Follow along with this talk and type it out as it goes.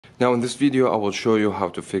Now in this video I will show you how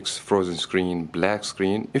to fix frozen screen, black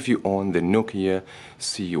screen if you own the Nokia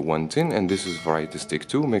C110, and this is variety stick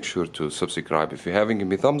 2. Make sure to subscribe if you haven't, give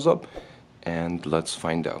me a thumbs up and let's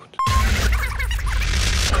find out.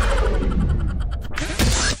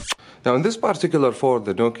 Now in this particular phone,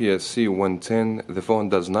 the Nokia C110, the phone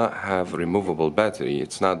does not have removable battery.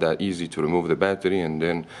 It's not that easy to remove the battery and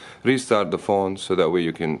then restart the phone, so that way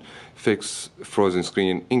you can fix frozen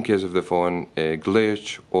screen in case of the phone a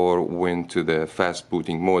glitch or went to the fast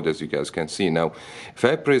booting mode, as you guys can see. Now if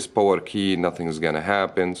I press power key, nothing's gonna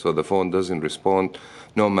happen, so the phone doesn't respond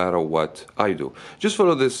no matter what I do. Just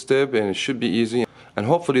follow this step and it should be easy, and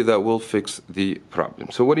hopefully that will fix the problem.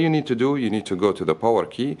 So what do you need to do? You need to go to the power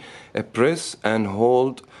key, press and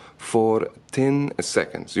hold for 10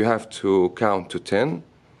 seconds. You have to count to 10,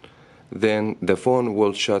 then the phone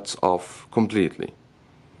will shut off completely.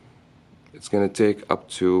 It's going to take up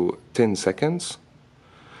to 10 seconds.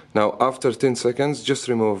 Now after 10 seconds, just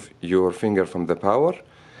remove your finger from the power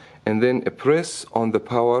and then press on the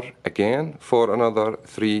power again for another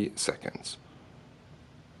 3 seconds.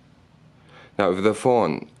 Now if the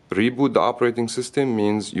phone reboot the operating system,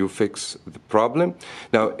 means you fix the problem.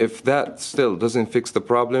 Now if that still doesn't fix the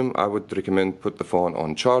problem, I would recommend put the phone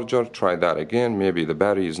on charger, try that again. Maybe the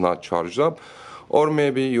battery is not charged up, or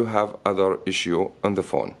maybe you have other issue on the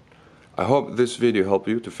phone. I hope this video helped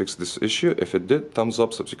you to fix this issue. If it did, thumbs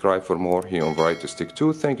up, subscribe for more here on Variety Stick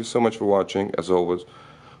 2. Thank you so much for watching. As always,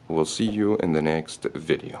 we'll see you in the next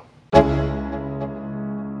video.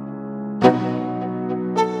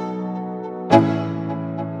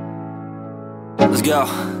 Let's go.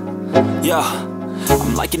 Yo,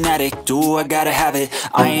 I'm like an addict, do I gotta have it.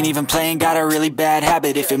 I ain't even playing, got a really bad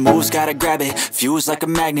habit. If it moves, gotta grab it, fuse like a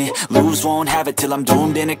magnet. Lose, won't have it till I'm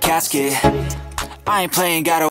doomed in a casket. I ain't playing, gotta